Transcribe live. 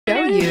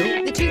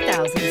you the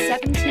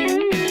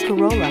 2017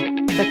 Corolla.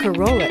 The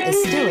Corolla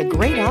is still a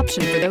great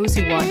option for those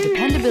who want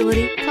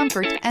dependability,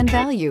 comfort, and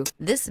value.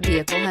 This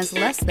vehicle has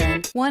less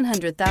than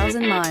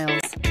 100,000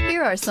 miles.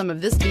 Here are some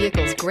of this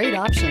vehicle's great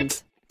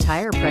options: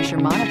 tire pressure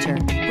monitor,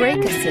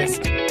 brake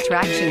assist,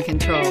 traction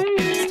control,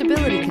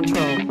 stability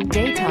control,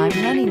 daytime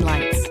running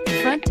lights,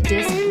 front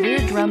disc rear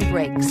drum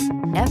brakes,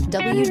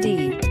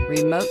 FWD,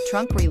 remote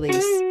trunk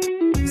release,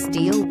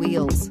 steel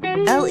wheels,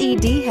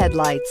 LED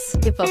headlights.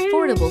 If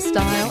affordable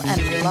style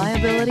and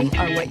reliability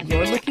are what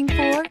you're looking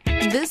for,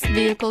 this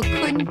vehicle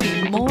couldn't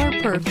be more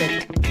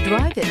perfect.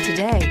 Drive it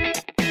today.